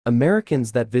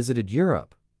Americans that visited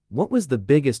Europe. What was the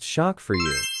biggest shock for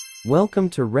you? Welcome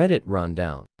to Reddit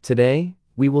Rundown. Today,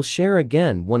 we will share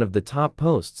again one of the top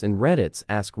posts in Reddit's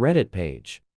Ask Reddit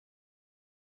page.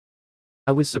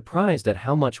 I was surprised at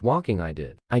how much walking I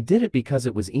did. I did it because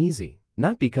it was easy,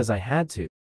 not because I had to.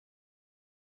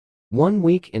 1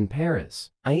 week in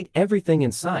Paris. I ate everything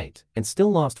in sight and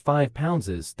still lost 5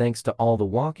 pounds thanks to all the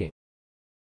walking.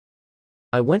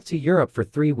 I went to Europe for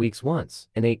 3 weeks once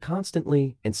and ate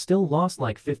constantly and still lost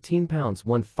like 15 pounds,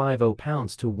 150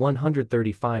 pounds to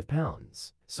 135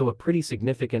 pounds, so a pretty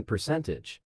significant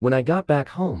percentage. When I got back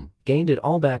home, gained it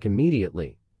all back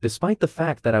immediately, despite the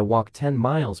fact that I walk 10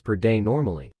 miles per day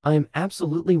normally. I am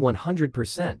absolutely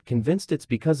 100% convinced it's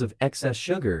because of excess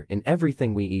sugar in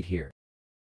everything we eat here.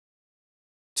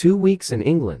 2 weeks in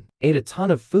England, ate a ton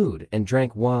of food and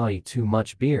drank way too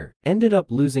much beer. Ended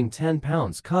up losing 10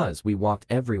 pounds cause we walked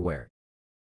everywhere.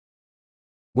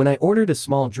 When I ordered a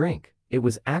small drink, it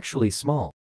was actually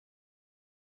small.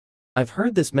 I've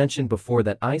heard this mentioned before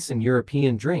that ice in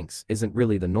European drinks isn't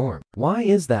really the norm. Why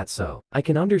is that so? I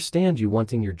can understand you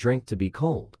wanting your drink to be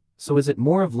cold, so is it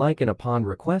more of like an upon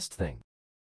request thing?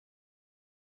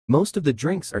 Most of the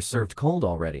drinks are served cold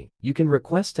already. You can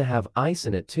request to have ice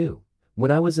in it too. When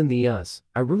I was in the US,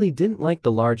 I really didn't like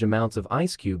the large amounts of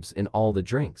ice cubes in all the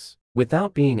drinks,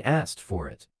 without being asked for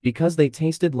it, because they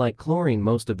tasted like chlorine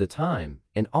most of the time,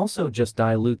 and also just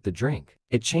dilute the drink.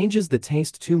 It changes the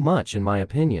taste too much in my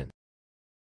opinion.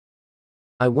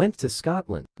 I went to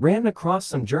Scotland, ran across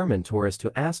some German tourists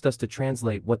who asked us to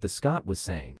translate what the Scot was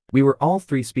saying. We were all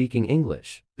three speaking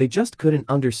English, they just couldn't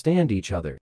understand each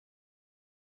other.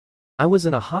 I was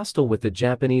in a hostel with a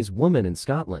Japanese woman in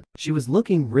Scotland. She was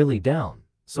looking really down,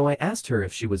 so I asked her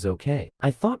if she was okay.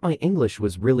 I thought my English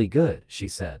was really good, she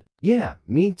said. Yeah,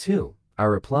 me too, I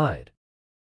replied.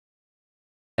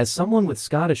 As someone with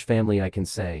Scottish family I can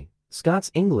say, Scots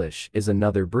English is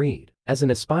another breed. As an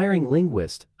aspiring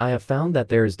linguist, I have found that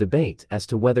there is debate as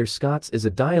to whether Scots is a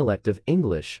dialect of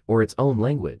English or its own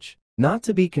language, not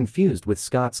to be confused with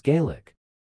Scots Gaelic.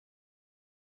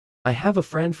 I have a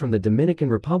friend from the Dominican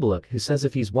Republic who says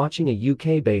if he's watching a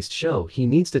UK-based show he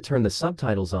needs to turn the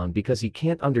subtitles on because he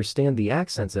can't understand the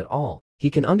accents at all. He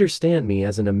can understand me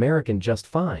as an American just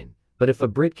fine, but if a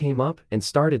Brit came up and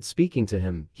started speaking to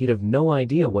him, he'd have no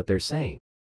idea what they're saying.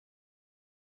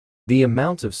 The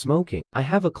amount of smoking. I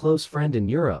have a close friend in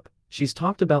Europe. She's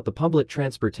talked about the public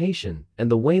transportation and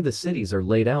the way the cities are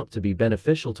laid out to be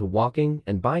beneficial to walking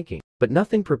and biking, but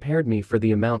nothing prepared me for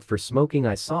the amount for smoking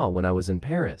I saw when I was in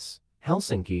Paris,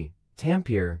 Helsinki,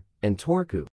 Tampere, and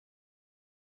Turku.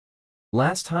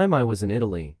 Last time I was in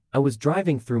Italy, I was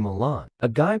driving through Milan. A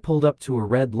guy pulled up to a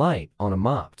red light on a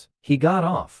moped. He got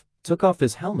off, took off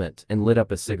his helmet and lit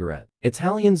up a cigarette.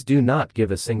 Italians do not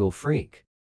give a single freak.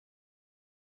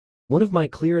 One of my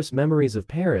clearest memories of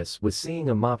Paris was seeing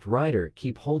a mopped rider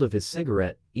keep hold of his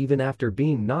cigarette even after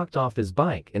being knocked off his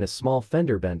bike in a small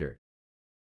fender bender.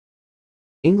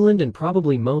 England and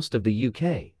probably most of the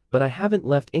UK, but I haven't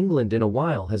left England in a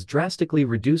while, has drastically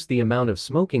reduced the amount of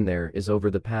smoking there is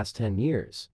over the past 10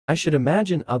 years. I should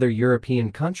imagine other European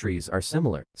countries are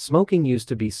similar. Smoking used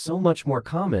to be so much more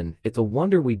common, it's a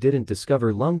wonder we didn't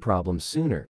discover lung problems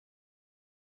sooner.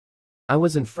 I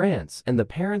was in France and the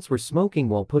parents were smoking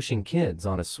while pushing kids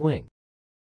on a swing.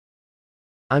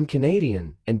 I'm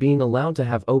Canadian, and being allowed to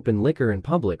have open liquor in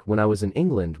public when I was in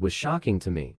England was shocking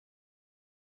to me.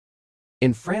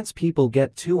 In France people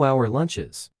get 2-hour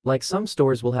lunches, like some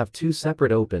stores will have 2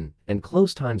 separate open and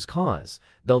close times cause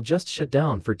they'll just shut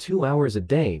down for 2 hours a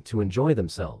day to enjoy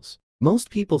themselves. Most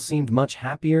people seemed much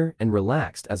happier and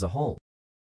relaxed as a whole.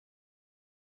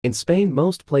 In Spain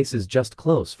most places just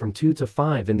close from 2 to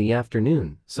 5 in the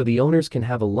afternoon, so the owners can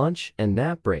have a lunch and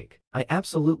nap break. I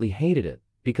absolutely hated it,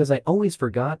 because I always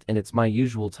forgot and it's my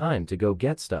usual time to go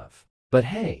get stuff. But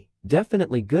hey,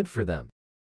 definitely good for them.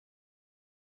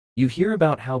 You hear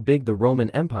about how big the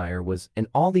Roman Empire was and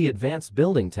all the advanced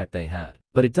building tech they had,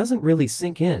 but it doesn't really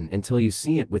sink in until you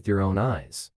see it with your own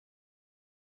eyes.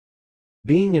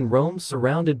 Being in Rome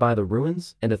surrounded by the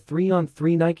ruins and a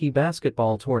 3-on-3 Nike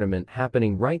basketball tournament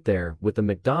happening right there with the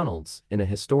McDonald's in a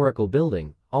historical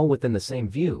building, all within the same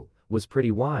view, was pretty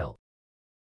wild.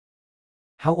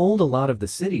 How old a lot of the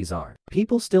cities are.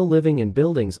 People still living in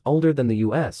buildings older than the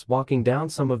US walking down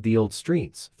some of the old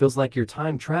streets feels like you're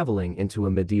time traveling into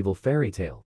a medieval fairy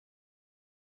tale.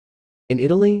 In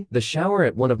Italy, the shower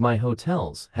at one of my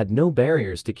hotels had no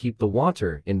barriers to keep the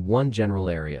water in one general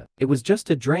area. It was just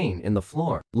a drain in the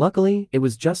floor. Luckily, it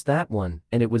was just that one,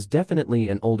 and it was definitely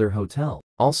an older hotel.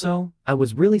 Also, I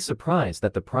was really surprised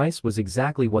that the price was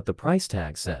exactly what the price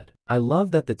tag said. I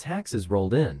love that the taxes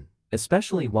rolled in,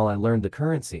 especially while I learned the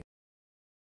currency.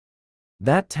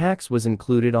 That tax was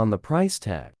included on the price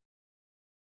tag.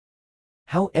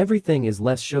 How everything is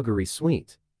less sugary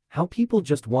sweet. How people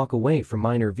just walk away from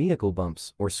minor vehicle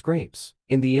bumps or scrapes.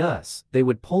 In the US, they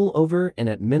would pull over and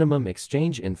at minimum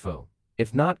exchange info,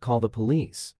 if not call the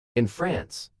police. In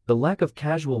France, the lack of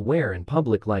casual wear in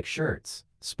public like shirts,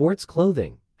 sports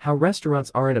clothing, how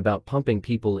restaurants aren't about pumping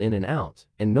people in and out,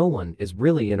 and no one is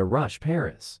really in a rush.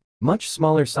 Paris. Much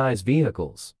smaller size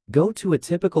vehicles. Go to a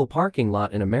typical parking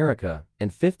lot in America,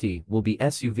 and 50 will be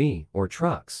SUV or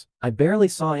trucks. I barely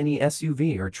saw any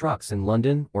SUV or trucks in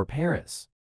London or Paris.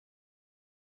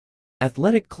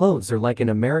 Athletic clothes are like an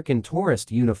American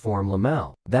tourist uniform,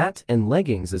 Lamal. That and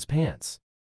leggings as pants.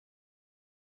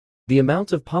 The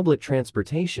amount of public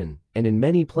transportation, and in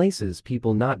many places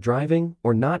people not driving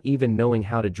or not even knowing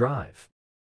how to drive.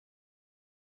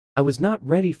 I was not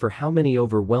ready for how many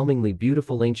overwhelmingly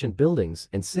beautiful ancient buildings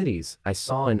and cities I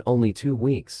saw in only 2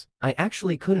 weeks. I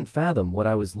actually couldn't fathom what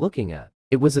I was looking at.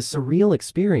 It was a surreal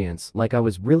experience, like I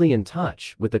was really in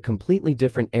touch with a completely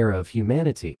different era of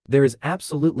humanity. There is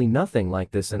absolutely nothing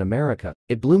like this in America.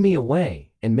 It blew me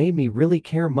away and made me really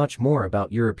care much more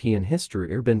about European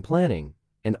history, urban planning,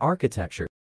 and architecture.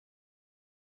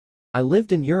 I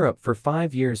lived in Europe for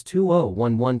 5 years,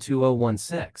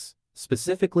 2011-2016,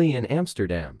 specifically in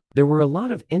Amsterdam. There were a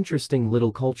lot of interesting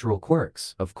little cultural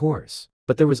quirks, of course,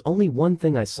 but there was only one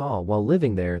thing I saw while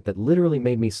living there that literally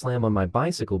made me slam on my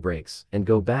bicycle brakes and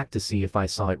go back to see if I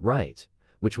saw it right,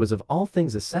 which was of all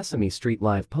things a Sesame Street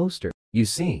live poster. You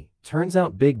see, turns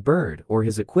out Big Bird, or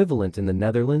his equivalent in the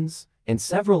Netherlands, and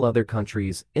several other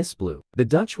countries, Isblue. The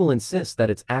Dutch will insist that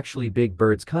it's actually Big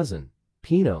Bird's cousin,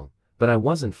 Pino, but I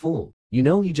wasn't fooled. You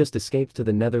know, he just escaped to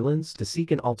the Netherlands to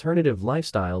seek an alternative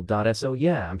lifestyle. So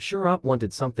yeah, I'm sure Op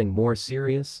wanted something more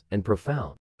serious and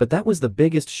profound. But that was the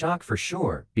biggest shock for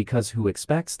sure, because who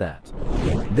expects that?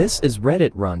 This is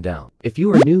Reddit Rundown. If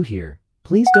you are new here,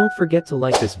 please don't forget to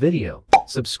like this video,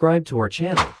 subscribe to our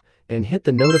channel, and hit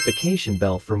the notification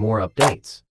bell for more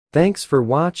updates. Thanks for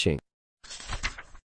watching.